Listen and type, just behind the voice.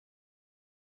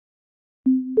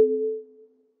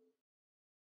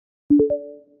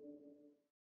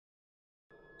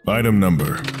Item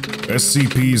Number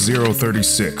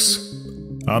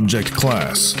SCP-036. Object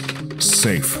Class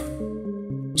Safe.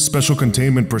 Special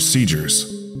Containment Procedures.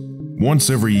 Once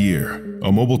every year,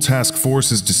 a mobile task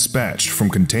force is dispatched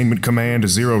from Containment Command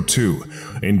 02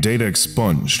 and data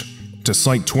expunged to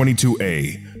Site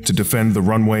 22A to defend the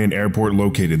runway and airport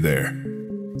located there.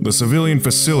 The civilian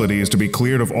facility is to be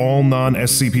cleared of all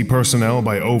non-SCP personnel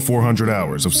by 0400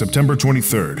 hours of September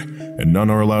 23rd, and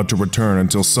none are allowed to return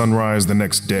until sunrise the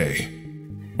next day.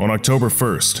 On October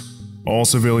 1st, all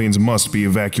civilians must be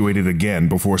evacuated again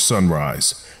before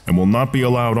sunrise, and will not be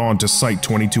allowed on to Site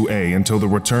 22A until the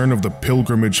return of the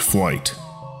pilgrimage flight.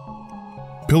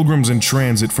 Pilgrims in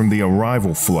transit from the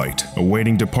arrival flight,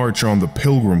 awaiting departure on the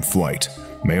pilgrim flight,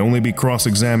 may only be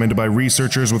cross-examined by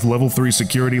researchers with Level 3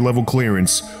 security level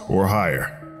clearance or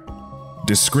higher.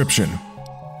 Description: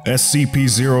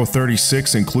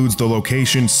 SCP-036 includes the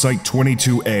location Site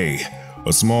 22A,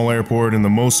 a small airport in the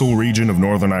Mosul region of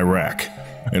northern Iraq,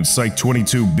 and Site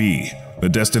 22B, the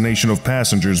destination of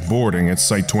passengers boarding at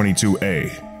Site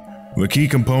 22A. The key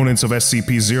components of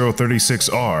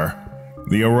SCP-036 are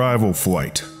the arrival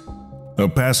flight, a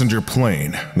passenger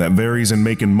plane that varies in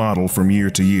make and model from year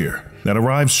to year, that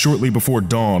arrives shortly before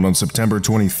dawn on September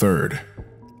 23rd.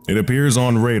 It appears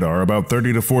on radar about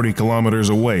 30 to 40 kilometers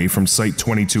away from Site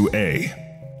 22A.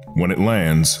 When it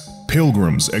lands,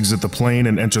 pilgrims exit the plane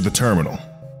and enter the terminal.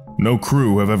 No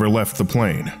crew have ever left the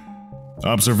plane.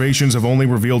 Observations have only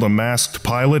revealed a masked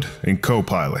pilot and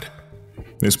co-pilot.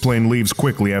 This plane leaves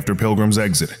quickly after pilgrims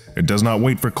exit. It does not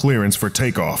wait for clearance for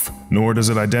takeoff, nor does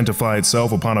it identify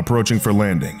itself upon approaching for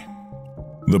landing.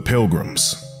 The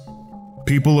pilgrims.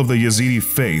 People of the Yazidi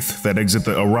faith that exit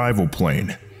the arrival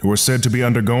plane, who are said to be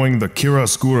undergoing the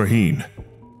Cretaceous.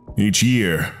 Each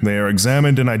year, they are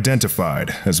examined and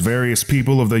identified as various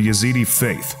people of the Yazidi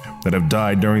faith that have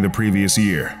died during the previous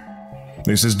year.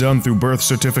 This is done through birth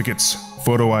certificates,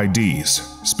 photo IDs,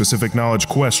 specific knowledge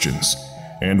questions,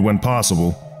 and when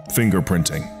possible,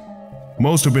 fingerprinting.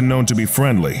 Most have been known to be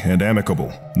friendly and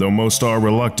amicable, though most are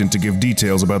reluctant to give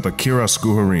details about the Cretaceous.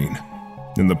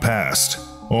 In the past,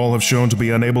 all have shown to be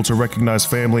unable to recognize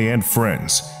family and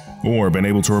friends, or been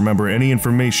able to remember any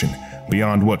information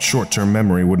beyond what short-term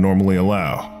memory would normally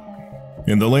allow.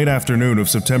 In the late afternoon of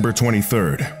September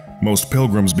 23rd, most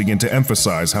pilgrims begin to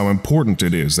emphasize how important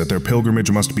it is that their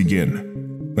pilgrimage must begin.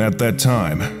 At that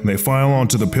time, they file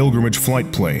onto the pilgrimage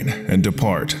flight plane and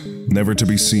depart, never to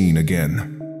be seen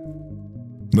again.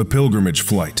 The pilgrimage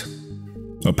flight.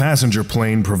 A passenger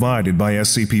plane provided by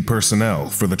SCP personnel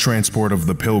for the transport of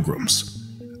the pilgrims.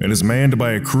 It is manned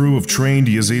by a crew of trained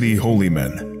Yazidi holy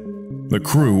men. The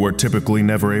crew are typically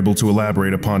never able to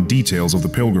elaborate upon details of the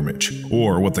pilgrimage,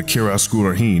 or what the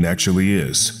Cretaceous actually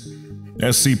is.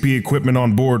 SCP equipment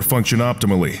on board function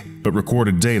optimally, but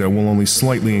recorded data will only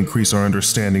slightly increase our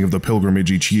understanding of the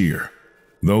pilgrimage each year.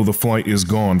 Though the flight is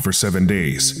gone for 7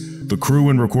 days, the crew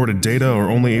and recorded data are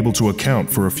only able to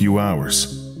account for a few hours.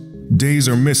 Days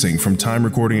are missing from time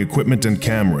recording equipment and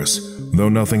cameras, though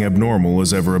nothing abnormal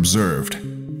is ever observed.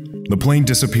 The plane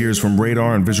disappears from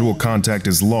radar and visual contact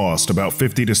is lost about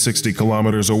 50 to 60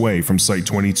 kilometers away from Site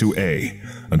 22A,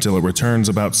 until it returns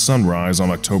about sunrise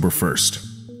on October 1st.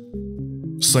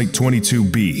 Site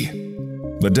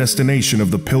 22B. The destination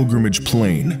of the pilgrimage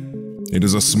plane. It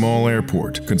is a small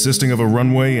airport consisting of a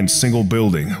runway and single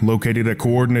building located at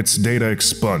coordinates data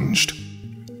expunged.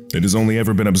 It has only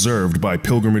ever been observed by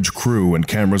pilgrimage crew and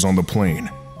cameras on the plane.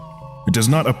 It does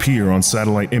not appear on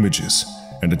satellite images,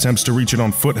 and attempts to reach it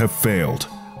on foot have failed,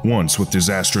 once with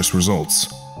disastrous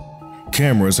results.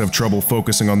 Cameras have trouble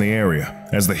focusing on the area,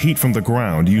 as the heat from the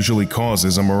ground usually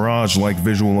causes a mirage-like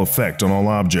visual effect on all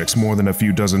objects more than a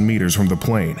few dozen meters from the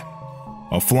plane.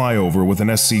 A flyover with an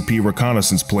SCP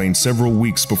reconnaissance plane several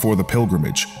weeks before the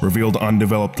pilgrimage revealed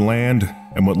undeveloped land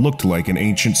and what looked like an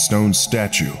ancient stone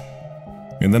statue.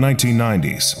 In the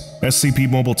 1990s, SCP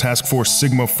Mobile Task Force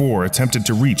Sigma-4 attempted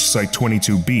to reach Site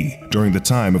 22B during the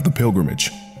time of the pilgrimage.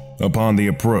 Upon the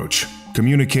approach,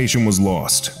 communication was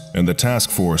lost, and the task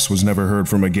force was never heard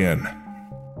from again.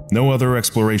 No other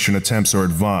exploration attempts are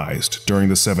advised during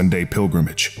the 7-day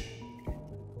pilgrimage.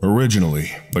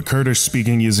 Originally, the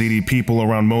Kurdish-speaking Yazidi people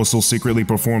around Mosul secretly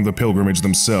performed the pilgrimage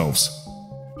themselves.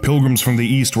 Pilgrims from the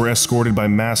east were escorted by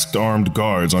masked armed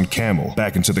guards on camel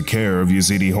back into the care of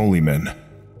Yazidi holy men.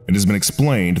 It has been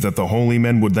explained that the holy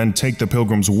men would then take the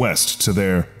pilgrims west to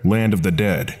their land of the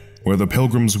dead, where the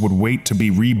pilgrims would wait to be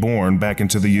reborn back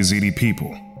into the Yazidi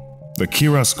people. The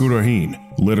Cretaceous,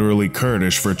 literally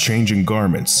Kurdish for changing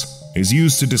garments, is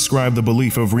used to describe the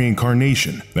belief of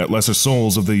reincarnation that lesser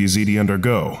souls of the Yazidi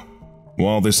undergo.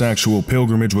 While this actual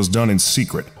pilgrimage was done in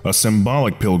secret, a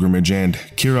symbolic pilgrimage and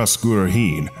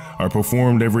Kirasgurahin are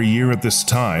performed every year at this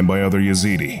time by other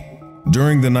Yazidi.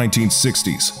 During the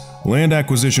 1960s, land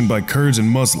acquisition by Kurds and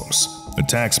Muslims,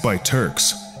 attacks by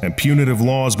Turks, and punitive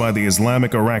laws by the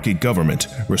Islamic Iraqi government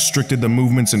restricted the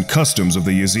movements and customs of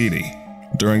the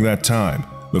Yazidi. During that time,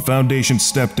 the Foundation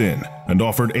stepped in and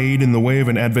offered aid in the way of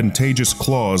an advantageous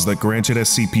clause that granted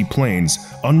SCP planes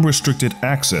unrestricted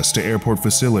access to airport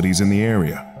facilities in the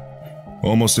area.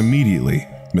 Almost immediately,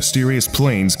 mysterious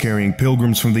planes carrying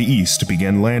pilgrims from the east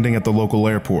began landing at the local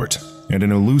airport, and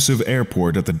an elusive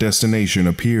airport at the destination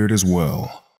appeared as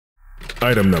well.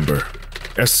 Item Number: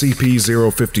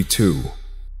 SCP-052.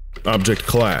 Object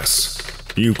Class: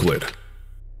 Euclid.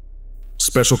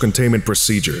 Special Containment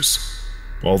Procedures.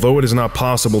 Although it is not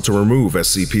possible to remove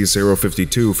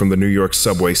SCP-052 from the New York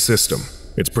subway system,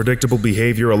 its predictable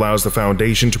behavior allows the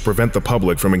Foundation to prevent the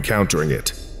public from encountering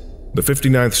it. The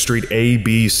 59th Street A,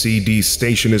 B, C, D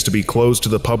station is to be closed to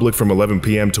the public from 11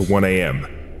 p.m. to 1 a.m.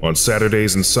 on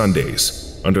Saturdays and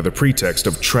Sundays, under the pretext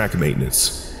of track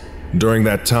maintenance. During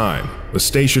that time, the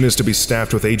station is to be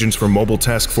staffed with agents from Mobile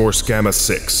Task Force Gamma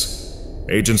 6.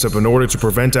 Agents have been ordered to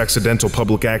prevent accidental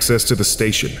public access to the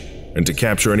station and to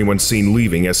capture anyone seen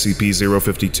leaving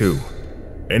SCP-052.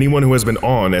 Anyone who has been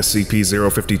on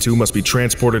SCP-052 must be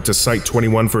transported to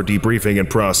Site-21 for debriefing and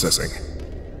processing.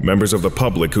 Members of the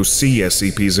public who see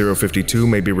SCP-052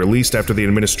 may be released after the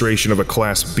administration of a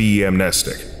Class B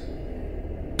amnestic.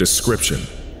 Description: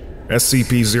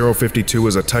 SCP-052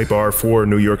 is a Type R4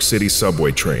 New York City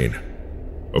subway train.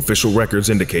 Official records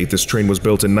indicate this train was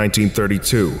built in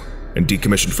 1932 and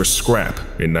decommissioned for scrap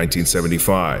in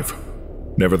 1975.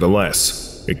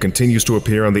 Nevertheless, it continues to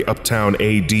appear on the Uptown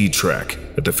AD track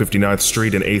at the 59th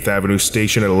Street and 8th Avenue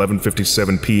station at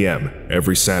 11:57 p.m.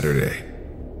 every Saturday.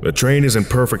 The train is in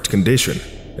perfect condition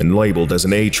and labeled as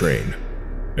an A train.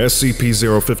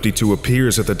 SCP-052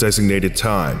 appears at the designated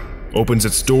time, opens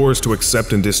its doors to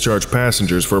accept and discharge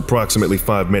passengers for approximately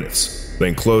 5 minutes,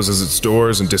 then closes its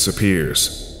doors and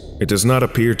disappears. It does not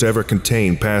appear to ever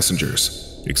contain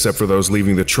passengers, except for those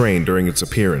leaving the train during its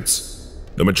appearance.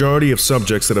 The majority of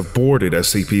subjects that have boarded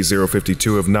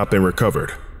SCP-052 have not been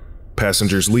recovered.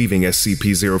 Passengers leaving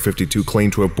SCP-052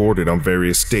 claim to have boarded on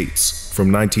various dates, from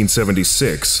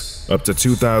 1976 up to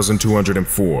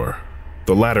 2204.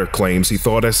 The latter claims he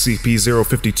thought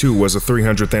SCP-052 was a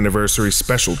 300th anniversary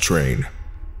special train.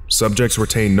 Subjects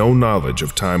retain no knowledge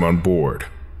of time on board.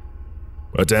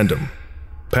 Addendum: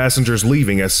 passengers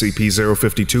leaving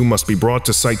SCP-052 must be brought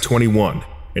to Site-21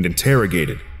 and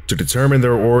interrogated to determine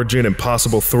their origin and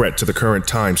possible threat to the current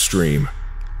time stream.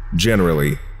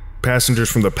 Generally, passengers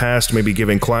from the past may be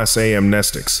given Class A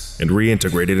amnestics and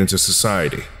reintegrated into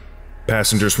society.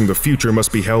 Passengers from the future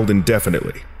must be held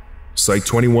indefinitely.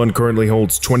 Site-21 currently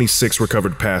holds 26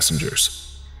 recovered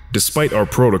passengers. Despite our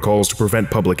protocols to prevent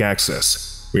public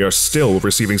access, we are still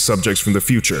receiving subjects from the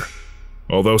future.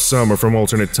 Although some are from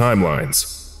alternate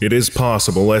timelines, it is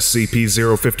possible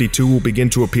SCP-052 will begin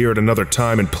to appear at another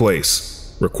time and place,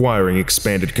 requiring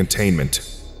expanded containment.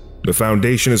 The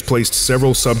Foundation has placed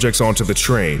several subjects onto the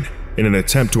train in an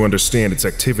attempt to understand its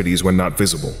activities when not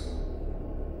visible.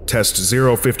 Test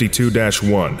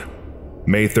 052-1,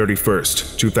 May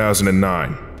 31st,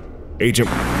 2009. Agent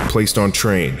placed on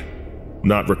train.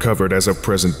 Not recovered as of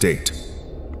present date.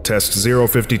 Test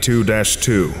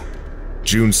 052-2,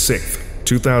 June 6th,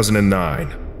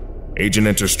 2009. Agent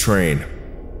enters train.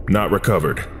 Not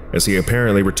recovered, as he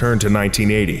apparently returned to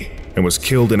 1980 and was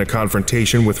killed in a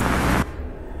confrontation with.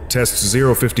 Test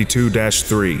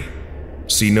 052-3.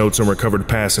 See notes on recovered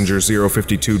passenger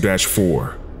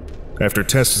 052-4. After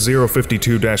Test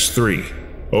 052-3,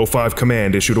 O5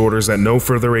 Command issued orders that no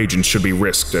further agents should be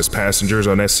risked as passengers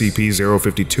on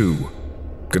SCP-052.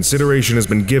 Consideration has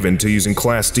been given to using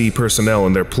Class D personnel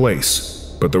in their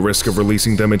place, but the risk of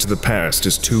releasing them into the past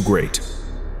is too great.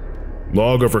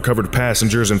 Log of recovered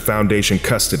passengers in Foundation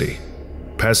custody.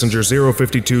 Passenger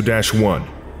 052-1.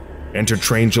 Entered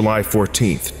train July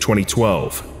 14th,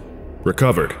 2012.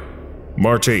 Recovered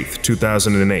March 8th,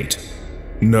 2008.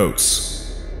 Notes: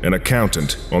 an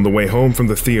accountant, on the way home from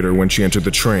the theater when she entered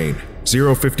the train,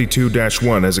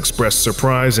 052-1 has expressed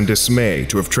surprise and dismay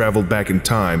to have traveled back in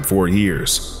time 4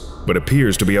 years, but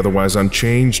appears to be otherwise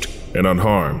unchanged and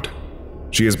unharmed.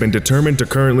 She has been determined to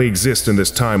currently exist in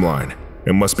this timeline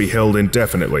and must be held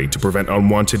indefinitely to prevent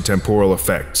unwanted temporal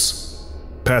effects.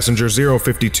 Passenger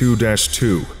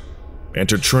 052-2.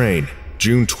 Entered train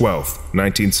June 12,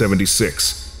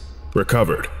 1976.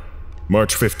 Recovered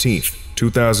March 15,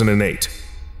 2008.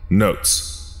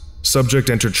 Notes: subject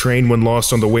entered train when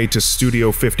lost on the way to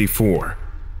Studio 54.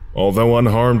 Although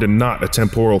unharmed and not a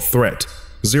temporal threat,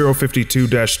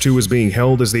 052-2 is being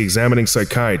held as the examining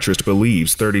psychiatrist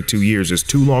believes 32 years is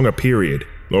too long a period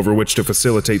over which to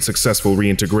facilitate successful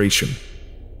reintegration.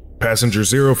 Passenger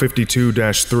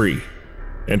 052-3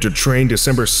 entered train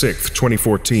December 6,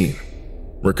 2014.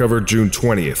 Recovered June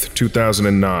 20th,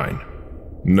 2009.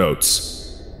 Notes: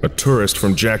 a tourist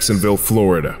from Jacksonville,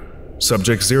 Florida.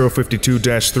 Subject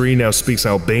 052-3 now speaks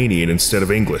Albanian instead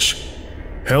of English.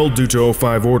 Held due to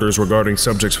 05 orders regarding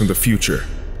subjects from the future,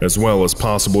 as well as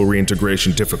possible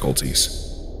reintegration difficulties.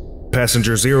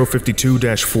 Passenger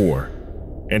 052-4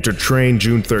 entered train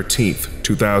June 13th,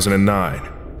 2009.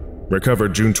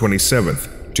 Recovered June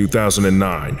 27th,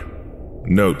 2009.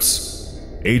 Notes: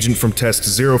 agent from test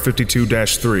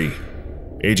 052-3.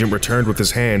 Agent returned with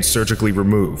his hand surgically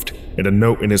removed and a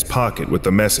note in his pocket with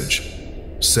the message,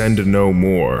 "Send no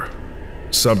more."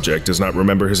 Subject does not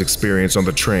remember his experience on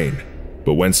the train,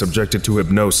 but when subjected to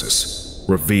hypnosis,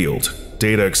 revealed,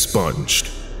 data expunged.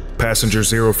 Passenger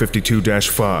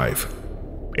 052-5.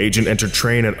 Agent entered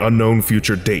train at unknown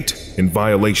future date in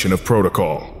violation of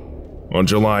protocol. On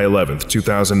July 11th,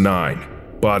 2009,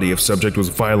 body of subject was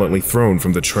violently thrown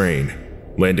from the train,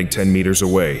 landing 10 meters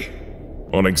away.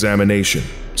 On examination,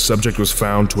 subject was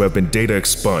found to have been data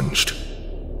expunged.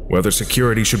 Whether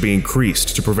security should be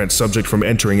increased to prevent subject from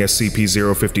entering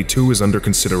SCP-052 is under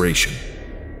consideration.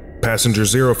 Passenger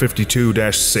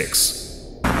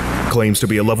 052-6 claims to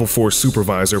be a Level 4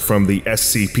 supervisor from the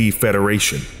SCP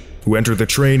Federation, who entered the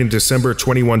train in December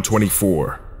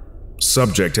 2124.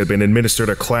 Subject had been administered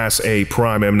a Class A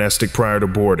prime amnestic prior to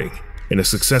boarding, in a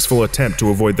successful attempt to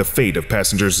avoid the fate of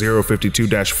passengers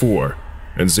 052-4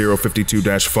 and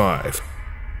 052-5.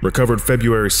 Recovered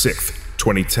February 6,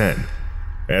 2010.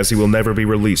 As he will never be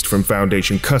released from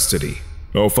Foundation custody,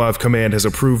 O5 Command has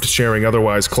approved sharing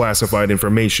otherwise classified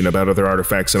information about other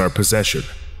artifacts in our possession,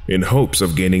 in hopes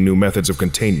of gaining new methods of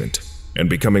containment and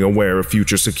becoming aware of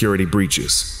future security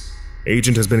breaches.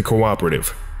 Agent has been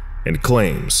cooperative and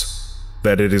claims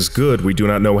that it is good we do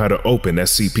not know how to open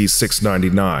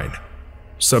SCP-699.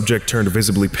 Subject turned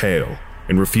visibly pale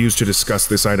and refused to discuss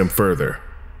this item further.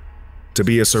 To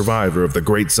be a survivor of the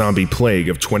Great Zombie Plague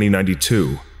of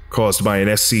 2092, caused by an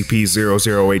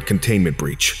SCP-008 containment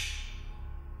breach.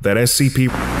 That SCP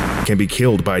can be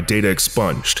killed by data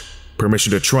expunged.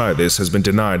 Permission to try this has been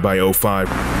denied by O5.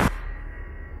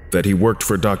 That he worked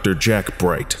for Dr. Jack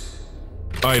Bright.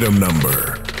 Item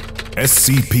number: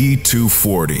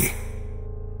 SCP-240.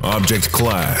 Object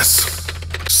Class: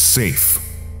 Safe.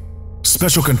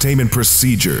 Special Containment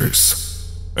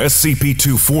Procedures: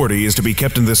 SCP-240 is to be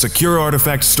kept in the Secure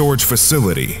Artifact Storage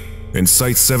Facility in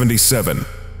Site-77.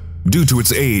 Due to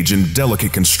its age and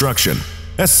delicate construction,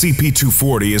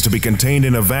 SCP-240 is to be contained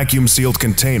in a vacuum-sealed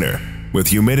container, with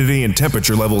humidity and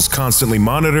temperature levels constantly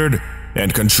monitored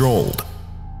and controlled.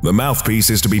 The mouthpiece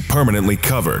is to be permanently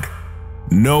covered.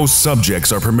 No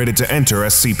subjects are permitted to enter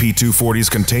SCP-240's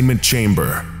containment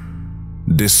chamber.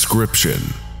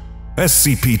 Description: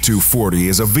 SCP-240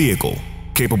 is a vehicle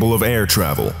capable of air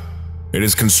travel. It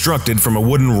is constructed from a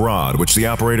wooden rod which the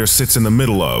operator sits in the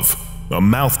middle of, a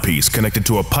mouthpiece connected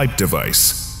to a pipe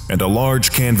device, and a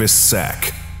large canvas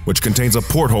sack, which contains a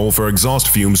porthole for exhaust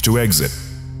fumes to exit.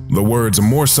 The words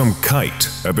 "Morsum Kite"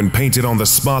 have been painted on the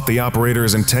spot the operator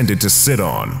is intended to sit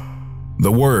on.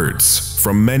 The words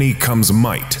 "From many comes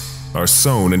might" are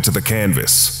sewn into the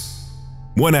canvas.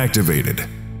 When activated,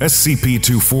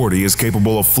 SCP-240 is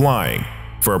capable of flying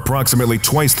for approximately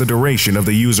twice the duration of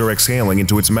the user exhaling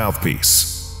into its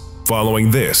mouthpiece. Following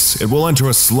this, it will enter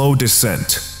a slow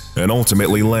descent and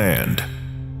ultimately land.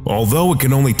 Although it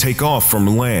can only take off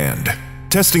from land,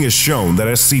 testing has shown that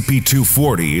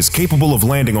SCP-240 is capable of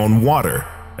landing on water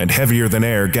and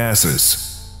heavier-than-air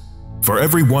gases. For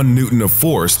every 1 newton of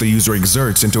force the user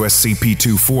exerts into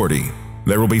SCP-240,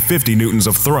 there will be 50 newtons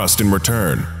of thrust in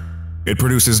return. It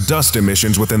produces dust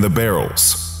emissions within the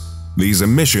barrels. These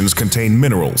emissions contain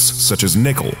minerals such as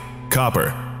nickel,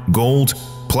 copper, gold,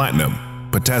 platinum,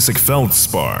 potassic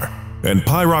feldspar, and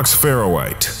pyrox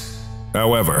ferroite.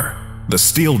 However, the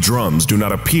steel drums do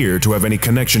not appear to have any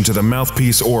connection to the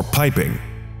mouthpiece or piping.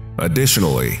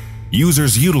 Additionally,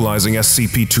 users utilizing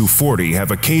SCP-240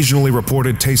 have occasionally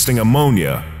reported tasting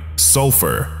ammonia,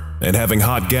 sulfur, and having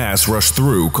hot gas rush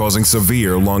through, causing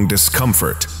severe lung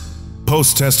discomfort.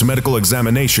 Post-test medical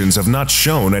examinations have not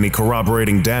shown any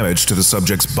corroborating damage to the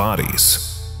subjects'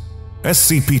 bodies.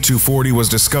 SCP-240 was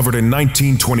discovered in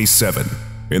 1927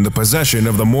 in the possession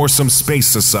of the Morsum Space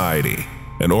Society,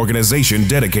 an organization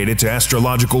dedicated to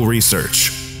astrological research,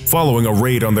 following a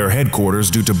raid on their headquarters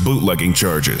due to bootlegging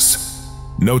charges.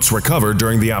 Notes recovered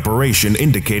during the operation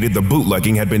indicated the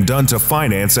bootlegging had been done to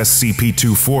finance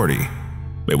SCP-240.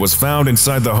 It was found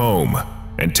inside the home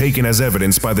and taken as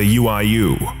evidence by the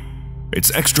UIU.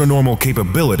 Its extra-normal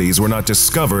capabilities were not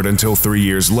discovered until 3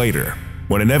 years later,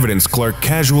 when an evidence clerk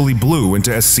casually blew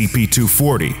into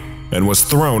SCP-240 and was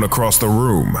thrown across the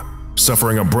room,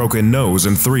 suffering a broken nose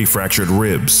and 3 fractured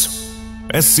ribs.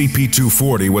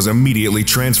 SCP-240 was immediately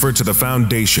transferred to the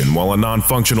Foundation while a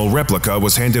non-functional replica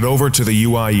was handed over to the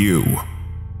UIU.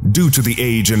 Due to the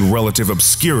age and relative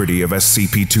obscurity of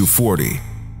SCP-240,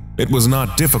 it was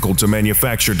not difficult to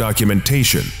manufacture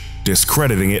documentation,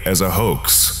 discrediting it as a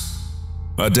hoax.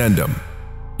 Addendum: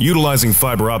 utilizing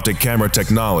fiber optic camera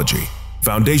technology,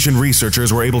 Foundation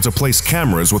researchers were able to place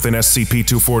cameras within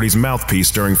SCP-240's mouthpiece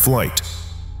during flight.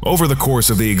 Over the course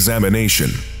of the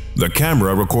examination, the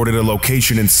camera recorded a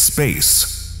location in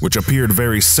space, which appeared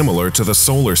very similar to the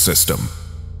solar system.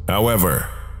 However,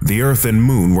 the Earth and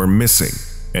Moon were missing,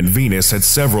 and Venus had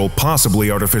several possibly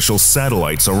artificial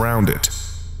satellites around it.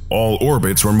 All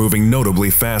orbits were moving notably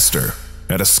faster,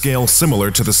 at a scale similar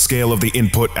to the scale of the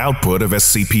input-output of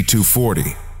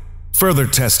SCP-240. Further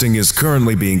testing is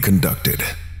currently being conducted.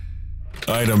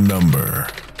 Item Number: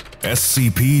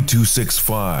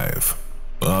 SCP-265.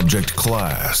 Object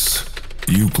Class: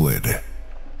 Euclid.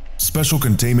 Special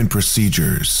Containment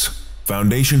Procedures: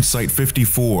 Foundation Site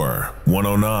 54,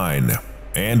 109,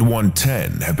 and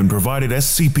 110 have been provided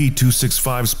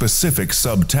SCP-265 specific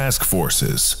sub-task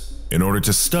forces in order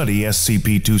to study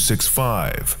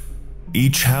SCP-265.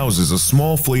 Each houses a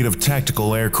small fleet of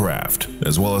tactical aircraft,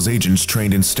 as well as agents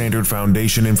trained in standard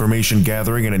Foundation information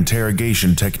gathering and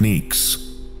interrogation techniques.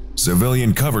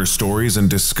 Civilian cover stories and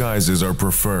disguises are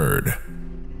preferred.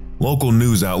 Local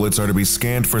news outlets are to be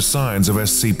scanned for signs of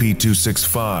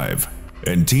SCP-265,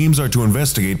 and teams are to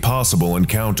investigate possible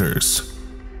encounters.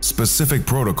 Specific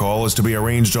protocol is to be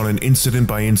arranged on an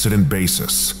incident-by-incident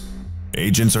basis.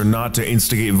 Agents are not to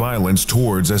instigate violence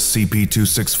towards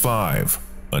SCP-265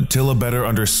 until a better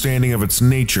understanding of its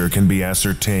nature can be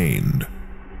ascertained.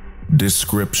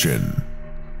 Description: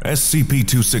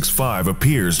 SCP-265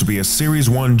 appears to be a Series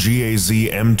 1 GAZ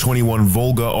M21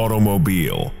 Volga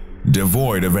automobile,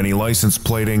 devoid of any license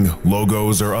plating,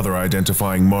 logos, or other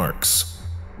identifying marks.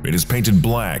 It is painted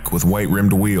black with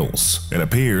white-rimmed wheels and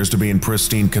appears to be in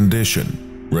pristine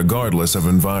condition, regardless of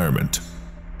environment.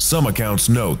 Some accounts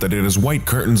note that it has white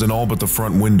curtains in all but the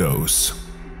front windows.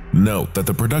 Note that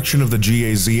the production of the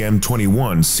GAZ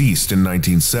M21 ceased in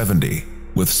 1970,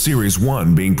 with Series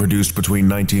 1 being produced between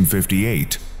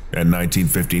 1958 and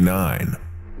 1959.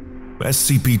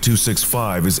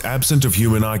 SCP-265 is absent of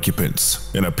human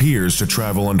occupants and appears to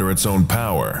travel under its own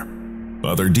power.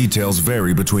 Other details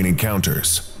vary between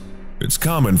encounters. It's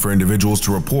common for individuals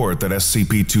to report that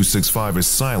SCP-265 is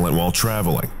silent while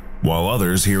traveling, while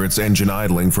others hear its engine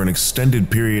idling for an extended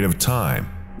period of time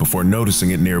before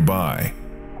noticing it nearby.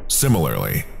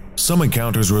 Similarly, some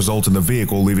encounters result in the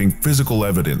vehicle leaving physical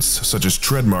evidence such as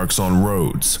tread marks on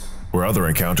roads, where other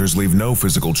encounters leave no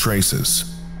physical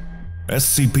traces.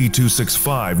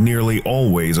 SCP-265 nearly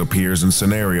always appears in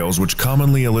scenarios which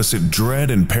commonly elicit dread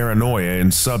and paranoia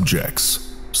in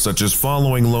subjects, such as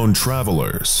following lone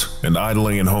travelers and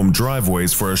idling in home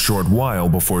driveways for a short while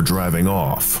before driving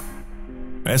off.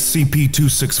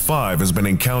 SCP-265 has been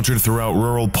encountered throughout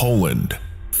rural Poland,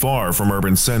 far from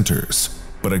urban centers,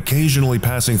 but occasionally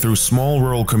passing through small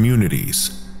rural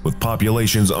communities with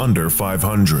populations under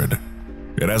 500.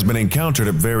 It has been encountered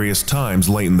at various times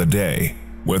late in the day,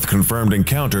 with confirmed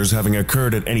encounters having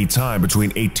occurred at any time between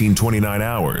 1829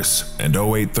 hours and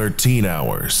 0813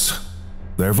 hours.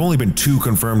 There have only been 2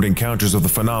 confirmed encounters of the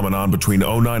phenomenon between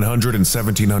 0900 and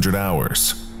 1700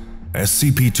 hours.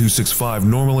 SCP-265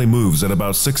 normally moves at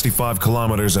about 65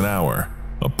 kilometers an hour,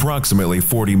 approximately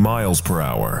 40 miles per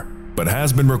hour, but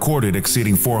has been recorded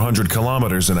exceeding 400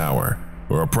 kilometers an hour,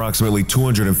 or approximately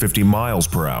 250 miles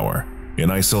per hour,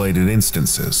 in isolated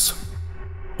instances.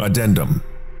 Addendum: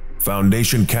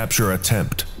 Foundation capture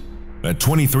attempt. At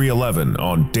 2311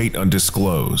 on date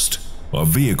undisclosed, a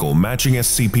vehicle matching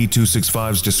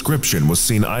SCP-265's description was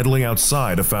seen idling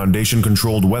outside a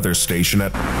Foundation-controlled weather station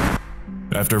at...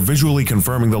 After visually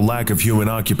confirming the lack of human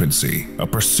occupancy, a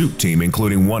pursuit team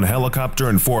including 1 helicopter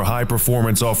and 4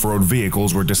 high-performance off-road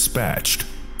vehicles were dispatched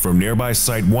from nearby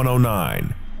Site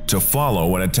 109 to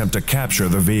follow and attempt to capture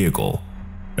the vehicle.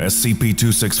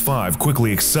 SCP-265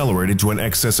 quickly accelerated to an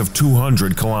excess of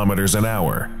 200 kilometers an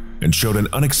hour and showed an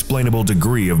unexplainable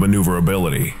degree of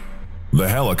maneuverability. The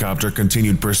helicopter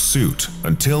continued pursuit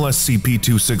until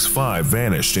SCP-265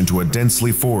 vanished into a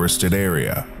densely forested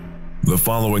area. The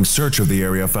following search of the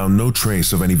area found no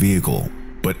trace of any vehicle.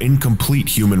 but incomplete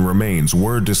human remains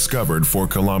were discovered 4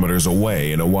 kilometers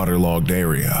away in a waterlogged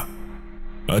area.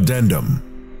 Addendum: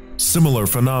 similar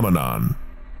phenomenon.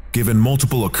 Given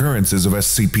multiple occurrences of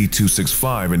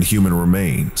SCP-265 in human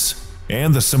remains,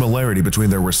 and the similarity between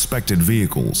their respected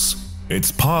vehicles,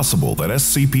 it's possible that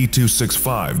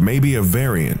SCP-265 may be a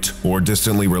variant or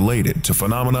distantly related to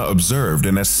phenomena observed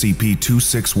in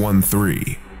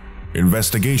SCP-2613.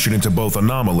 Investigation into both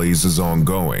anomalies is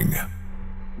ongoing.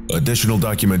 Additional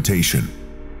documentation.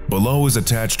 Below is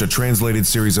attached a translated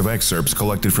series of excerpts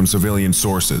collected from civilian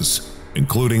sources,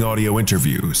 including audio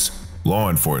interviews, law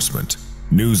enforcement,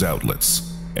 news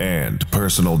outlets, and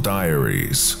personal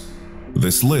diaries.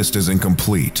 This list is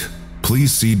incomplete.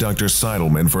 Please see Dr.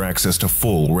 Seidelman for access to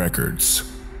full records.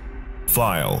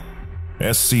 File: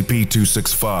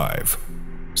 SCP-265.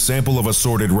 Sample of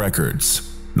assorted records,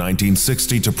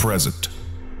 1960 to present.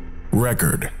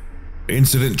 Record: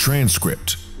 Incident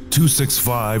Transcript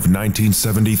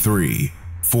 265-1973,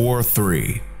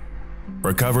 4-3.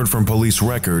 Recovered from police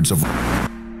records of...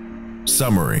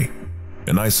 Summary: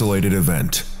 an isolated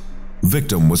event.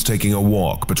 Victim was taking a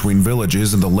walk between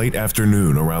villages in the late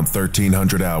afternoon around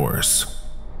 1300 hours.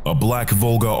 A Black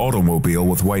Volga automobile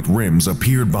with white rims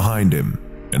appeared behind him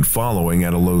and following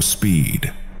at a low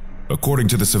speed. According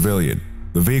to the civilian,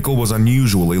 the vehicle was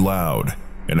unusually loud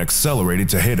and accelerated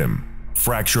to hit him,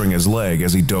 fracturing his leg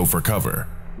as he dove for cover.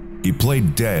 He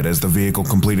played dead as the vehicle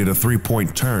completed a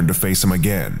 3-point turn to face him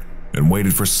again and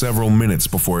waited for several minutes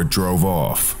before it drove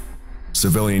off.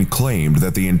 Civilian claimed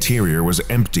that the interior was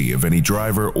empty of any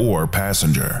driver or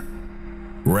passenger.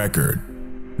 Record: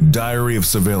 Diary of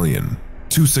Civilian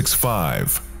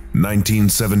 265,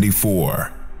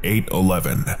 1974,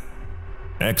 8-11.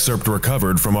 Excerpt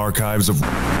recovered from archives of...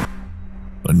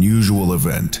 Unusual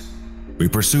event. We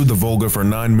pursued the Volga for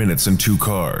 9 minutes in 2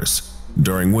 cars,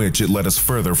 during which it led us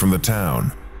further from the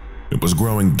town. It was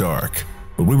growing dark,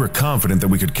 but we were confident that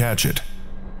we could catch it.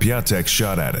 Piatek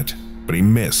shot at it, but he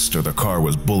missed or the car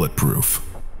was bulletproof.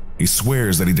 He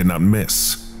swears that he did not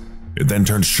miss. It then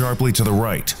turned sharply to the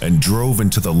right and drove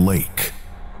into the lake.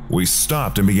 We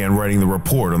stopped and began writing the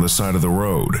report on the side of the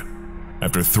road.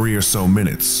 After 3 or so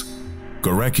minutes,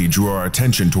 Gorecki drew our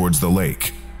attention towards the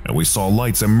lake, and we saw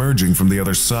lights emerging from the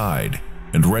other side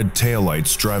and red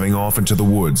taillights driving off into the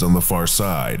woods on the far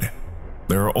side.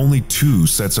 There are only 2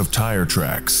 sets of tire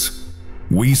tracks.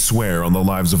 We swear on the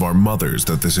lives of our mothers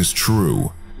that this is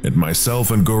true, and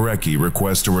myself and Gorecki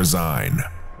request to resign.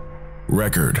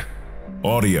 Record: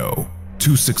 Audio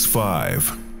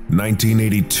 265,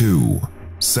 1982,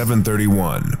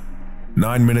 7:31,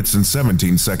 9 minutes and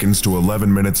 17 seconds to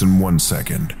 11 minutes and 1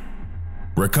 second.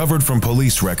 Recovered from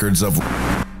police records of...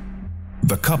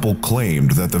 The couple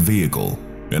claimed that the vehicle,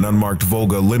 an unmarked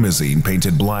Volga limousine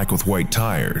painted black with white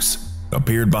tires,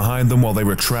 appeared behind them while they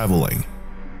were traveling.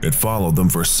 It followed them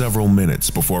for several minutes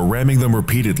before ramming them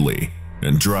repeatedly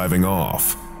and driving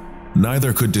off.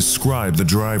 Neither could describe the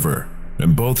driver,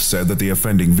 and both said that the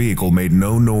offending vehicle made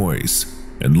no noise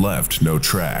and left no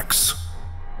tracks.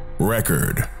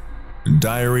 Record: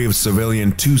 Diary of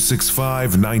Civilian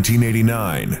 265,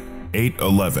 1989,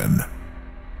 8-11.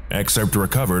 Excerpt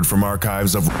recovered from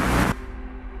archives of...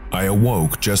 I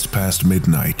awoke just past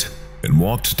midnight and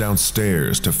walked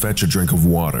downstairs to fetch a drink of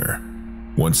water.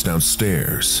 Once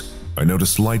downstairs, I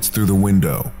noticed lights through the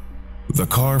window. The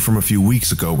car from a few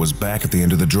weeks ago was back at the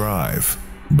end of the drive,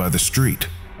 by the street.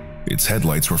 Its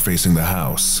headlights were facing the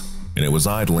house, and it was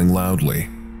idling loudly.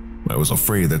 I was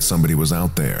afraid that somebody was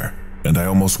out there, and I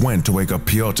almost went to wake up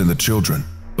Piotr and the children,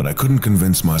 but I couldn't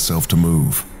convince myself to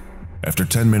move. After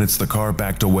 10 minutes, the car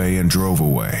backed away and drove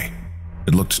away.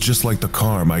 It looked just like the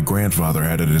car my grandfather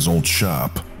had at his old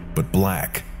shop, but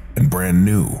black and brand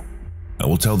new. I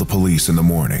will tell the police in the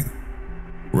morning.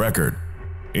 Record: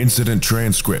 Incident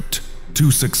Transcript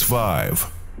 265,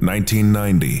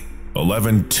 1990,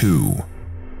 11-2.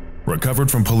 Recovered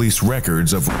from police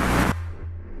records of...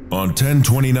 On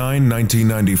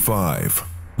 10/29/1995,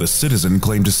 the citizen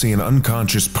claimed to see an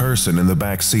unconscious person in the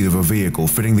back seat of a vehicle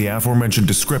fitting the aforementioned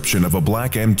description of a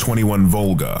black M21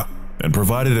 Volga, and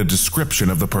provided a description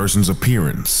of the person's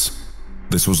appearance.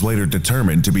 This was later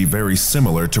determined to be very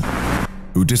similar to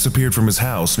who disappeared from his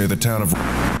house near the town of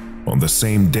on the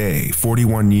same day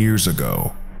 41 years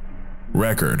ago.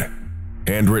 Record: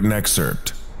 Handwritten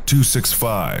Excerpt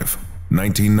 265,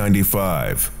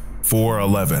 1995,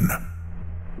 4-11.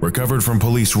 Recovered from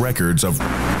police records of...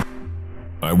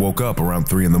 I woke up around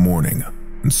 3 in the morning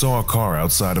and saw a car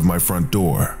outside of my front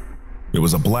door. It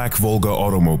was a Black Volga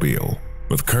automobile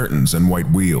with curtains and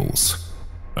white wheels.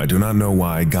 I do not know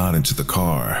why I got into the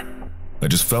car. I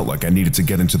just felt like I needed to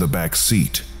get into the back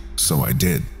seat, so I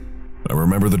did. I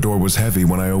remember the door was heavy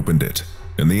when I opened it,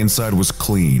 and the inside was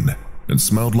clean and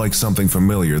smelled like something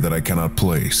familiar that I cannot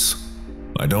place.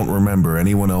 I don't remember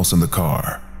anyone else in the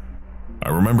car.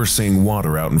 I remember seeing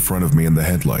water out in front of me in the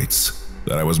headlights,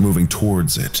 that I was moving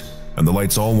towards it, and the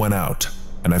lights all went out,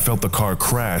 and I felt the car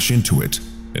crash into it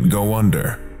and go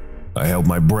under. I held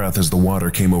my breath as the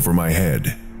water came over my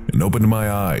head and opened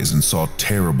my eyes and saw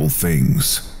terrible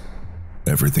things.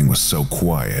 Everything was so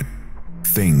quiet.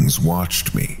 Things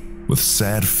watched me with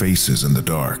sad faces in the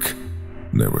dark.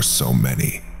 There were so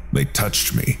many. They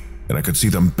touched me, and I could see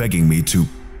them begging me to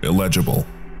illegible.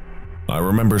 I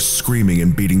remember screaming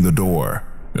and beating the door,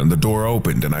 and the door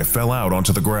opened and I fell out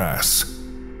onto the grass.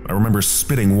 I remember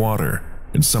spitting water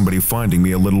and somebody finding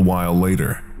me a little while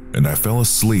later, and I fell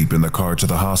asleep in the car to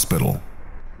the hospital.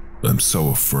 I'm so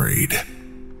afraid.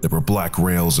 There were black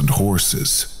rails and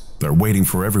horses. They're waiting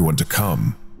for everyone to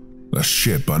come. A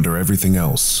ship under everything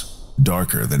else,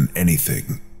 darker than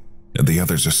anything. And the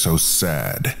others are so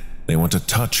sad. They want to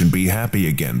touch and be happy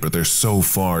again, but they're so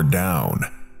far down,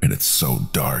 and it's so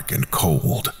dark and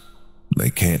cold. They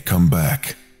can't come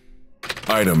back.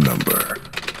 Item number: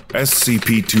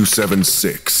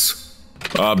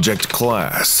 SCP-276. Object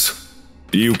Class: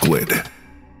 Euclid.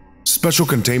 Special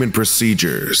Containment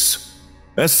Procedures: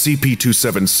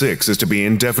 SCP-276 is to be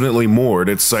indefinitely moored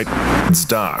at Site's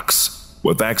docks,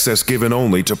 with access given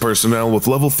only to personnel with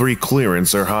Level 3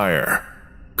 clearance or higher.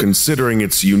 Considering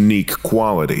its unique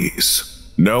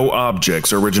qualities, no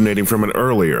objects originating from an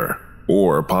earlier,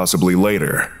 or possibly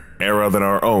later, era than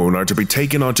our own are to be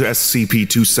taken onto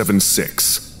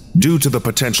SCP-276 due to the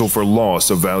potential for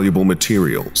loss of valuable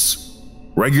materials.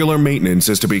 Regular maintenance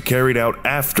is to be carried out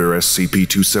after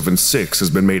SCP-276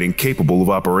 has been made incapable of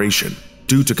operation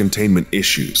due to containment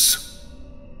issues.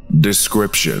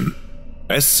 Description: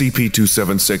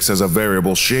 SCP-276 has a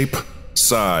variable shape,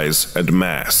 size, and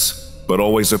mass, but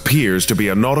always appears to be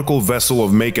a nautical vessel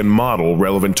of make and model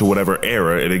relevant to whatever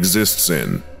era it exists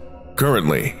in.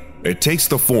 Currently, it takes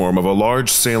the form of a large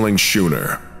sailing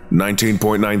schooner,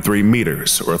 19.93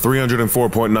 meters or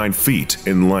 304.9 feet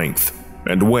in length,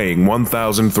 and weighing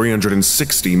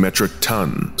 1,360 metric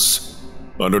tons.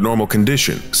 Under normal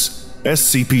conditions,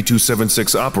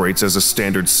 SCP-276 operates as a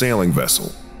standard sailing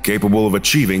vessel, capable of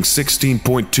achieving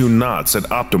 16.2 knots at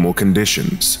optimal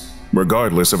conditions,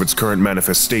 regardless of its current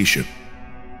manifestation.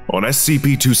 On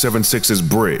SCP-276's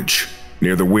bridge,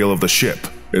 near the wheel of the ship,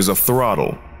 is a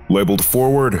throttle labeled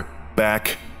forward,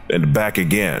 back, and back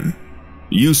again.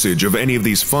 Usage of any of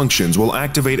these functions will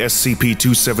activate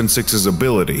SCP-276's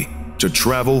ability to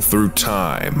travel through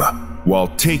time, while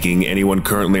taking anyone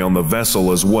currently on the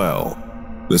vessel as well.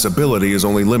 This ability is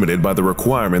only limited by the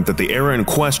requirement that the era in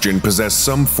question possess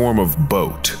some form of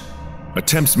boat.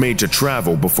 Attempts made to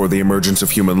travel before the emergence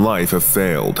of human life have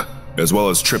failed, as well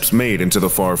as trips made into the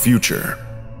far future.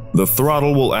 The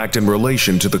throttle will act in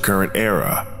relation to the current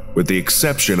era, with the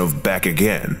exception of back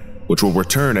again, which will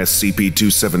return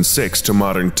SCP-276 to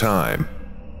modern time.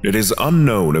 It is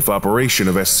unknown if operation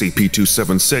of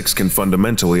SCP-276 can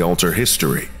fundamentally alter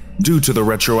history, due to the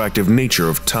retroactive nature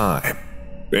of time.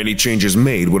 Any changes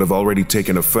made would have already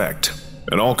taken effect,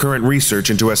 and all current research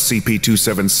into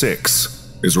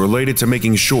SCP-276 is related to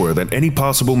making sure that any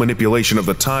possible manipulation of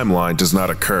the timeline does not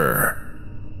occur.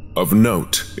 Of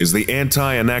note is the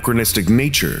anti-anachronistic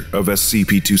nature of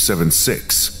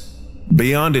SCP-276.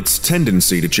 Beyond its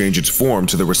tendency to change its form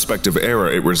to the respective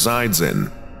era it resides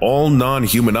in, all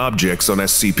non-human objects on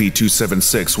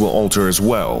SCP-276 will alter as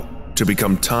well, to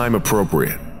become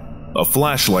time-appropriate. A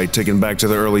flashlight taken back to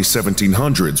the early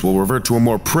 1700s will revert to a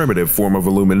more primitive form of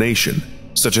illumination,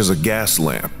 such as a gas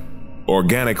lamp.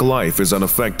 Organic life is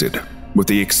unaffected, with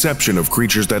the exception of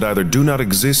creatures that either do not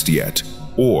exist yet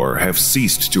or have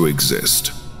ceased to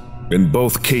exist. In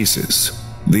both cases,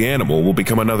 the animal will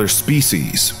become another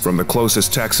species from the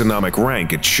closest taxonomic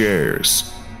rank it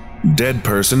shares. Dead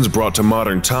persons brought to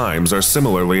modern times are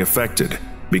similarly affected,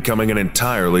 becoming an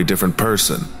entirely different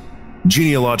person.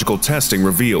 Genealogical testing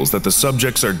reveals that the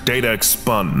subjects are data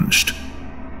expunged.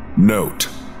 Note: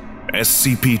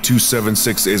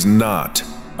 SCP-276 is not,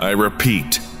 I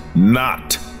repeat,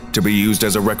 not to be used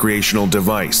as a recreational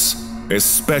device,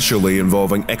 especially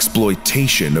involving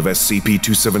exploitation of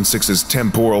SCP-276's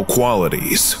temporal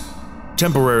qualities,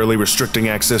 temporarily restricting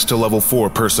access to Level 4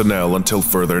 personnel until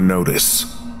further notice.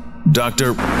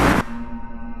 Dr.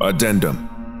 Addendum: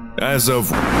 as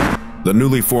of the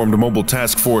newly formed Mobile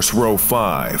Task Force Row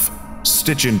 5,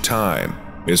 Stitch in Time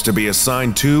is to be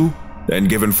assigned to and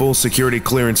given full security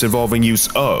clearance involving use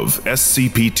of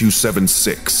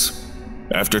SCP-276.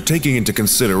 After taking into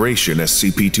consideration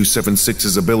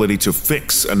SCP-276's ability to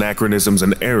fix anachronisms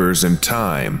and errors in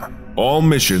time, All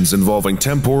missions involving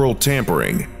temporal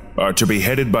tampering are to be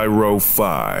headed by Row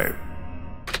 5.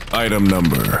 Item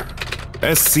number: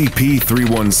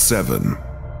 SCP-317.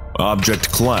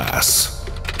 Object Class: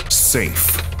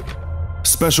 Safe.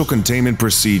 Special Containment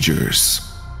Procedures: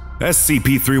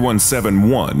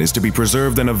 SCP-3171 is to be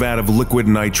preserved in a vat of liquid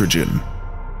nitrogen.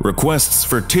 Requests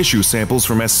for tissue samples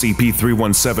from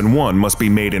SCP-3171 must be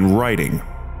made in writing.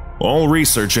 All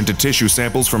research into tissue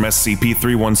samples from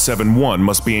SCP-3171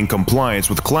 must be in compliance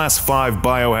with Class 5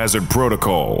 biohazard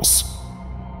protocols.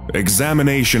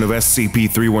 Examination of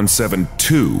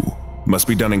SCP-3172 must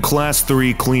be done in Class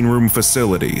 3 cleanroom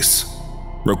facilities.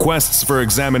 Requests for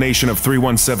examination of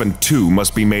 3172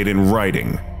 must be made in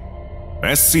writing.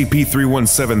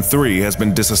 SCP-3173 has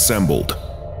been disassembled.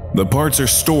 The parts are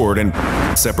stored in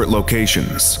separate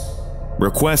locations.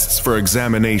 Requests for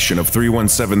examination of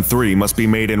 3173 must be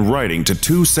made in writing to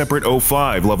 2 separate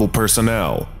O5 level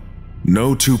personnel.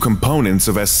 No 2 components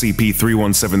of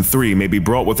SCP-3173 may be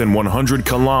brought within 100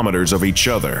 kilometers of each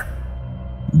other.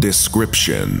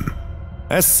 Description: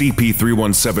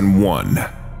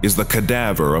 SCP-3171 is the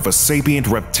cadaver of a sapient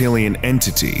reptilian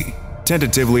entity,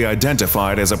 tentatively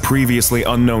identified as a previously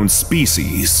unknown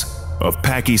species of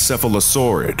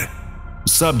Pachycephalosaurid.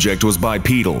 Subject was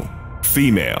bipedal,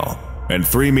 female, and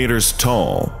 3 meters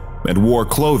tall, and wore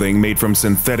clothing made from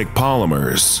synthetic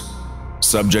polymers.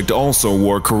 Subject also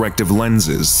wore corrective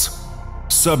lenses.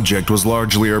 Subject was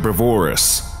largely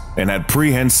herbivorous and had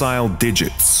prehensile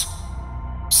digits.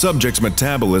 Subject's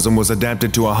metabolism was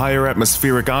adapted to a higher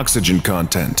atmospheric oxygen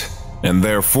content, and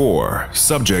therefore,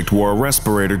 subject wore a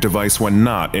respirator device when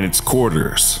not in its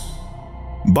quarters.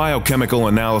 Biochemical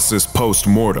analysis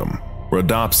post-mortem,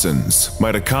 rhodopsins,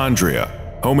 mitochondria,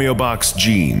 homeobox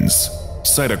genes,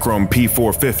 cytochrome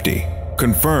P450,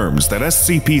 confirms that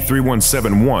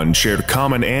SCP-3171 shared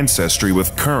common ancestry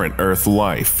with current Earth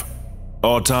life.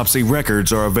 Autopsy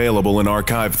records are available in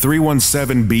Archive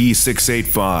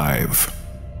 317B-685.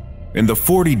 In the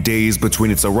 40 days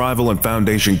between its arrival in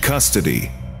Foundation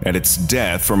custody and its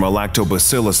death from a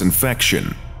lactobacillus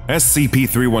infection,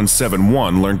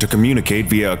 SCP-3171 learned to communicate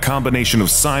via a combination of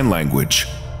sign language,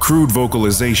 crude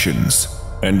vocalizations,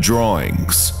 and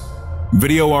drawings.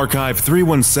 Video Archive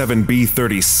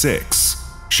 317B-36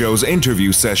 shows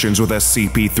interview sessions with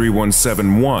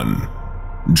SCP-3171.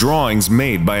 Drawings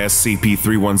made by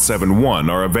SCP-3171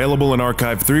 are available in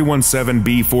Archive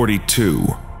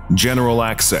 317B-42. General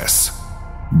access.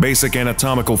 Basic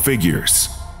anatomical figures.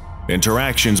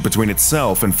 Interactions between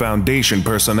itself and Foundation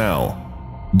personnel.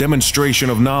 Demonstration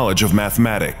of knowledge of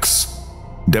mathematics.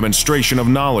 Demonstration of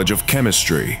knowledge of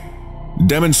chemistry.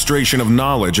 Demonstration of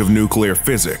knowledge of nuclear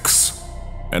physics.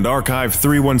 And Archive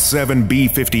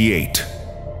 317B-58.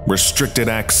 Restricted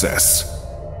access.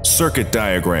 Circuit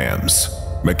diagrams.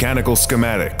 Mechanical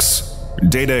schematics.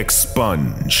 Data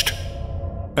expunged.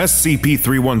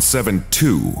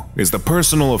 SCP-3172 is the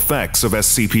personal effects of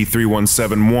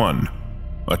SCP-3171.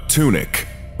 A tunic,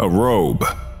 a robe,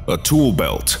 a tool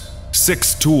belt,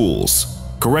 6 tools,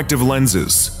 corrective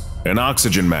lenses, an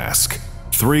oxygen mask,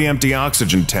 3 empty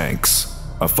oxygen tanks,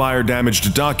 a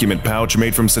fire-damaged document pouch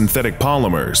made from synthetic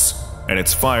polymers and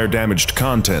its fire-damaged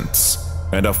contents,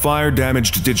 and a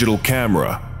fire-damaged digital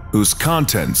camera whose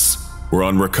contents were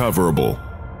unrecoverable.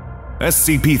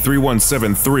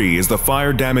 SCP-3173 is the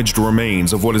fire-damaged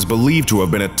remains of what is believed to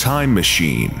have been a time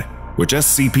machine, which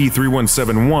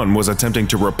SCP-3171 was attempting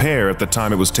to repair at the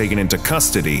time it was taken into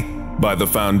custody by the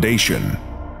Foundation.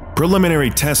 Preliminary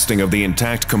testing of the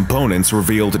intact components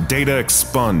revealed data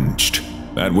expunged,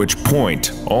 at which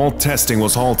point all testing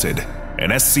was halted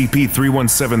and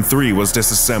SCP-3173 was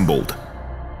disassembled.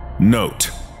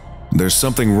 Note: there's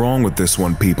something wrong with this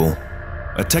one, people.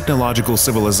 A technological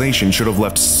civilization should have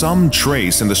left some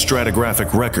trace in the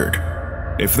stratigraphic record.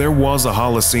 If there was a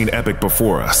Holocene epoch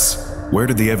before us, where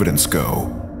did the evidence go?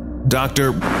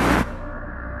 Dr.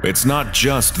 It's not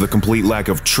just the complete lack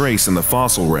of trace in the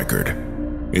fossil record.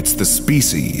 It's the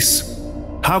species.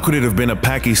 How could it have been a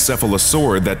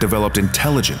Pachycephalosaurid that developed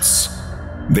intelligence?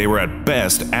 They were at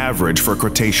best average for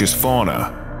Cretaceous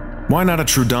fauna. Why not a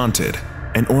Troodontid,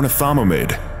 an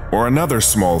Ornithomimid, or another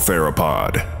small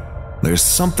theropod? There's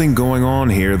something going on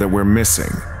here that we're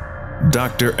missing.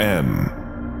 Dr. M.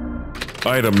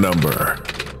 Item number: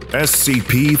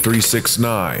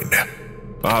 SCP-369.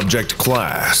 Object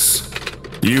Class: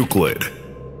 Euclid.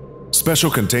 Special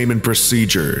Containment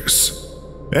Procedures: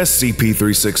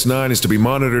 SCP-369 is to be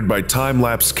monitored by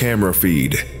time-lapse camera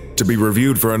feed, to be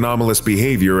reviewed for anomalous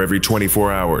behavior every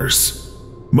 24 hours.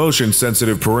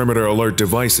 Motion-sensitive perimeter alert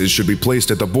devices should be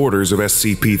placed at the borders of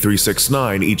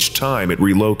SCP-369 each time it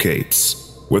relocates.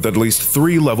 with at least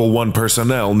 3 Level 1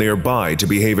 personnel nearby to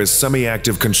behave as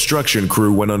semi-active construction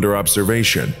crew when under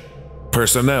observation.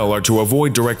 Personnel are to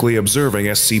avoid directly observing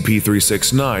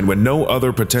SCP-369 when no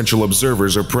other potential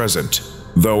observers are present,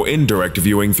 though indirect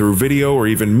viewing through video or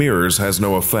even mirrors has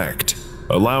no effect,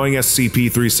 allowing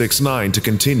SCP-369 to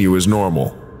continue as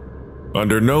normal.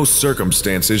 Under no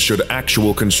circumstances should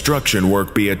actual construction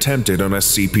work be attempted on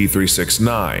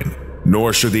SCP-369,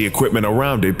 nor should the equipment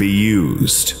around it be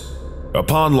used.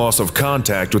 Upon loss of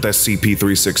contact with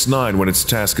SCP-369 when its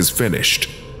task is finished,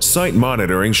 site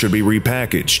monitoring should be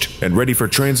repackaged and ready for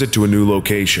transit to a new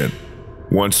location.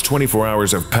 Once 24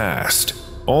 hours have passed,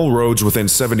 all roads within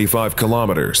 75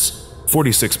 kilometers,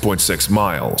 46.6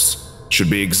 miles, should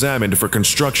be examined for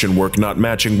construction work not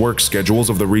matching work schedules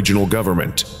of the regional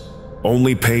government.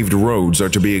 Only paved roads are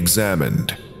to be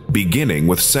examined, beginning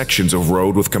with sections of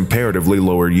road with comparatively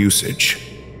lower usage.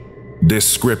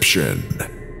 Description: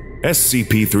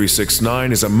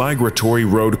 SCP-369 is a migratory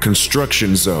road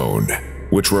construction zone,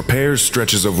 which repairs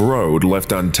stretches of road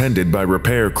left untended by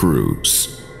repair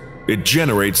crews. It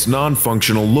generates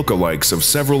non-functional lookalikes of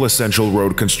several essential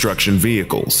road construction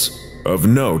vehicles, of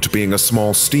note being a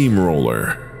small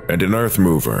steamroller and an earth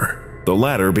mover, the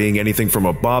latter being anything from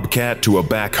a bobcat to a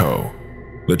backhoe.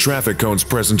 The traffic cones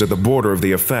present at the border of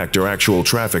the effect are actual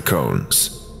traffic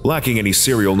cones, lacking any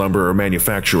serial number or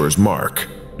manufacturer's mark,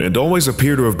 and always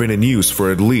appear to have been in use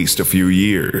for at least a few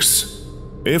years.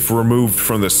 If removed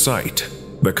from the site,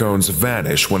 the cones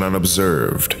vanish when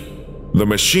unobserved. The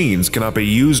machines cannot be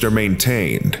used or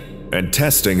maintained, and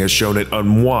testing has shown it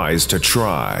unwise to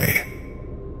try.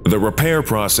 The repair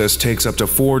process takes up to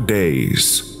 4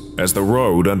 days, as the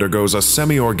road undergoes a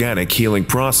semi-organic healing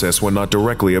process when not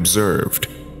directly observed,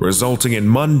 resulting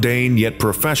in mundane yet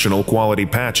professional quality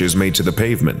patches made to the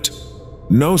pavement.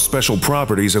 No special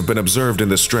properties have been observed in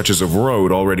the stretches of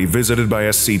road already visited by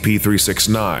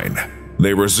SCP-369.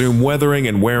 They resume weathering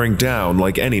and wearing down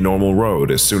like any normal road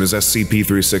as soon as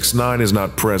SCP-369 is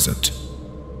not present.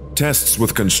 Tests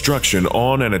with construction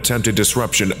on and attempted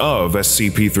disruption of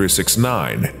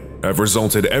SCP-369 have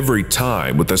resulted every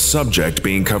time with the subject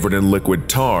being covered in liquid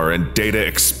tar and data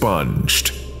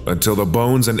expunged, until the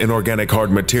bones and inorganic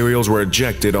hard materials were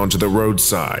ejected onto the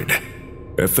roadside.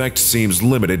 Effect seems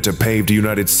limited to paved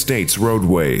United States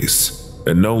roadways,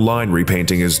 and no line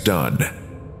repainting is done.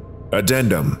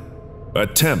 Addendum: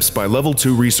 attempts by Level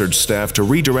 2 research staff to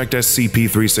redirect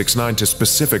SCP-369 to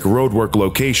specific roadwork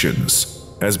locations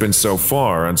has been so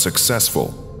far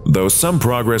unsuccessful, though some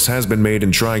progress has been made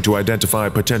in trying to identify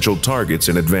potential targets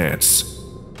in advance.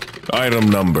 Item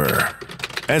Number: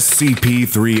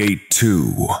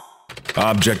 SCP-382.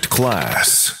 Object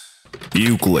Class: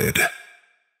 Euclid.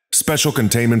 Special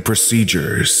Containment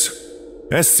Procedures: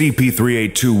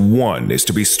 SCP-382-1 is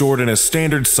to be stored in a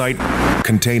standard site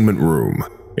containment room,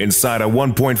 inside a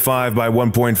 1.5 by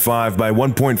 1.5 by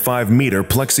 1.5 meter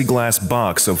plexiglass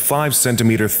box of 5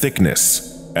 centimeter thickness,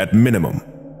 at minimum.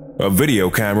 A video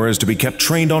camera is to be kept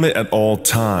trained on it at all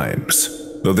times,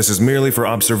 though this is merely for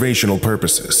observational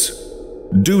purposes.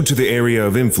 Due to the area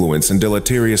of influence and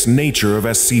deleterious nature of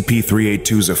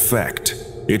SCP-382's effect,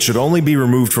 it should only be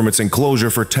removed from its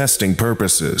enclosure for testing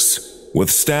purposes, with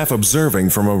staff observing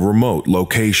from a remote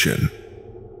location.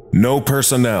 No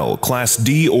personnel, Class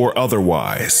D or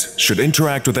otherwise, should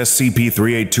interact with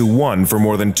SCP-382-1 for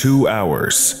more than 2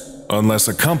 hours, unless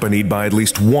accompanied by at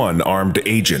least 1 armed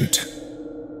agent.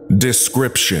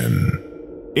 Description: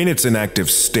 in its inactive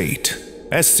state,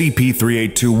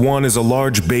 SCP-382-1 is a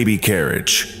large baby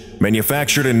carriage,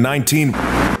 manufactured in in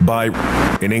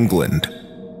England.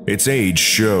 Its age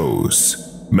shows.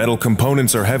 Metal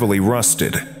components are heavily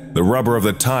rusted, the rubber of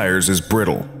the tires is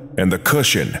brittle, and the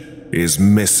cushion is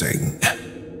missing.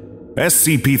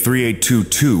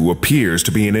 SCP-382-2 appears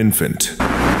to be an infant,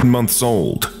 months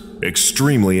old,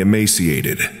 extremely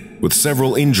emaciated, with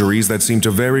several injuries that seem to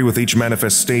vary with each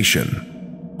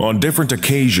manifestation. On different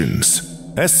occasions,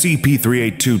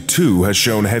 SCP-382-2 has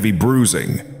shown heavy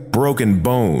bruising, broken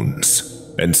bones,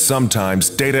 and sometimes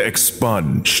data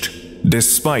expunged,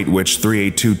 despite which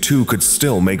 382-2 could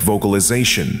still make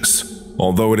vocalizations,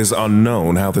 although it is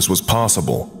unknown how this was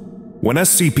possible. When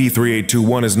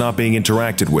SCP-382-1 is not being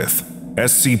interacted with,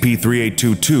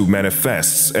 SCP-382-2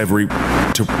 manifests every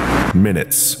 2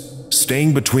 minutes,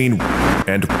 staying between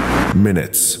and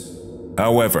minutes.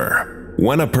 However,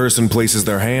 when a person places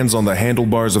their hands on the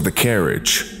handlebars of the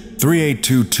carriage,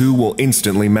 382-2 will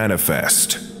instantly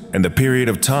manifest, and the period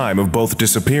of time of both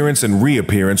disappearance and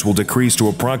reappearance will decrease to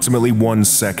approximately 1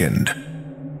 second.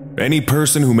 Any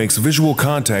person who makes visual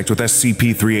contact with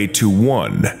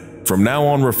SCP-382-1, from now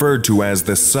on referred to as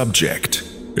the subject,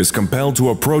 is compelled to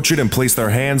approach it and place their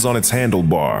hands on its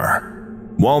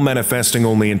handlebar. While manifesting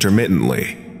only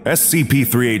intermittently,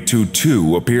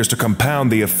 SCP-3822 appears to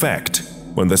compound the effect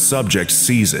when the subject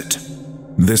sees it.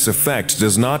 This effect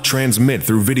does not transmit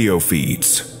through video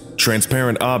feeds,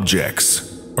 transparent objects,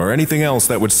 or anything else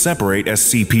that would separate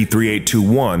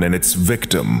SCP-3821 and its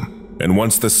victim. And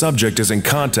once the subject is in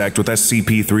contact with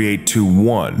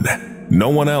SCP-3821, no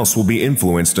one else will be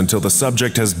influenced until the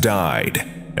subject has died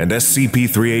and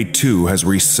SCP-382 has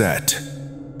reset.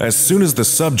 As soon as the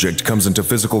subject comes into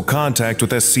physical contact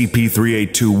with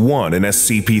SCP-3821 and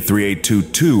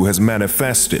SCP-3822 has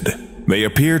manifested, they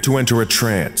appear to enter a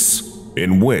trance,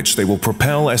 in which they will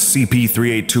propel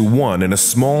SCP-3821 in a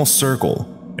small circle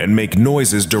and make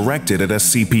noises directed at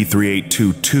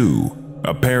SCP-3822,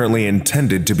 apparently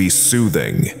intended to be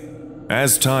soothing.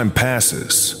 As time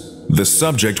passes, the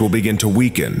subject will begin to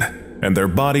weaken, and their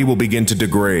body will begin to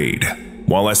degrade,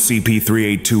 while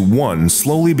SCP-3821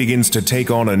 slowly begins to take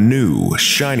on a new,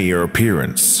 shinier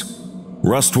appearance.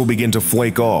 Rust will begin to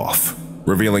flake off,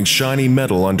 revealing shiny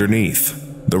metal underneath.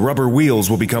 The rubber wheels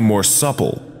will become more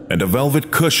supple, and a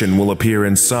velvet cushion will appear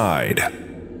inside.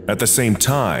 At the same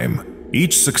time,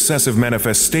 each successive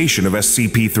manifestation of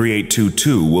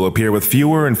SCP-3822 will appear with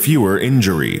fewer and fewer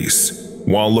injuries,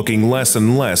 while looking less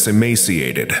and less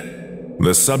emaciated.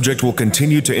 The subject will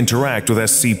continue to interact with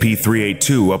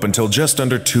SCP-382 up until just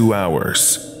under 2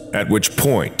 hours, at which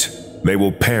point they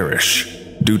will perish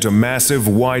due to massive,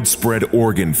 widespread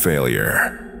organ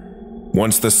failure.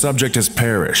 Once the subject has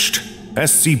perished,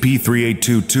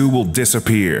 SCP-3822 will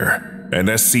disappear, and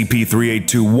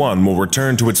SCP-3821 will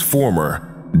return to its former,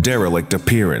 derelict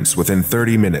appearance within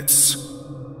 30 minutes.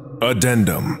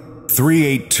 Addendum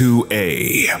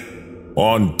 382-A.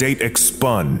 On date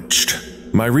expunged,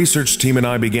 my research team and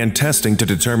I began testing to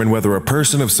determine whether a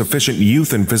person of sufficient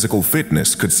youth and physical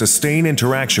fitness could sustain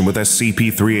interaction with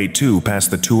SCP-382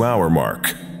 past the 2-hour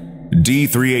mark.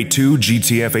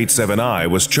 D-382-GTF-87I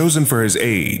was chosen for his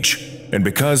age, and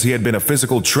because he had been a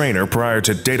physical trainer prior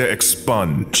to data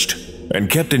expunged, and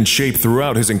kept in shape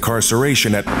throughout his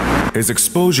incarceration his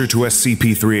exposure to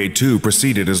SCP-382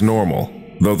 proceeded as normal,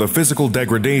 though the physical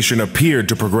degradation appeared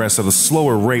to progress at a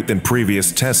slower rate than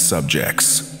previous test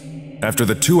subjects. After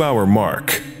the 2-hour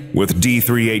mark, with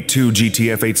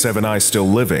D-382-GTF-87I still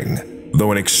living,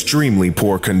 though in extremely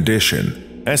poor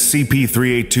condition,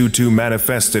 SCP-3822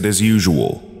 manifested as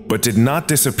usual, but did not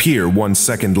disappear 1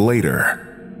 second later.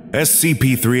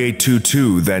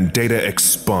 SCP-3822 then data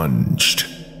expunged,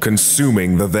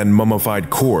 consuming the then mummified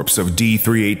corpse of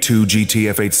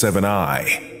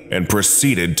D-382-GTF-87I, and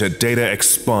proceeded to data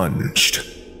expunged.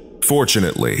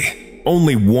 Fortunately,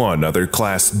 only one other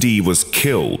Class D was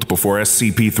killed before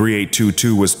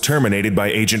SCP-3822 was terminated by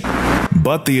Agent,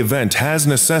 but the event has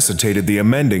necessitated the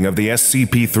amending of the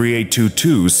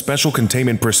SCP-3822 special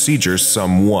containment procedures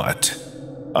somewhat.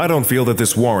 I don't feel that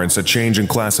this warrants a change in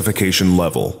classification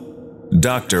level.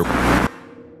 Dr.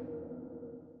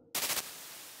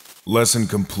 Lesson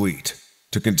complete.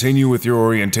 To continue with your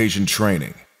orientation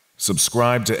training,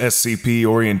 subscribe to SCP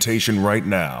Orientation right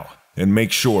now, and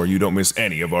make sure you don't miss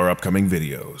any of our upcoming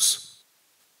videos.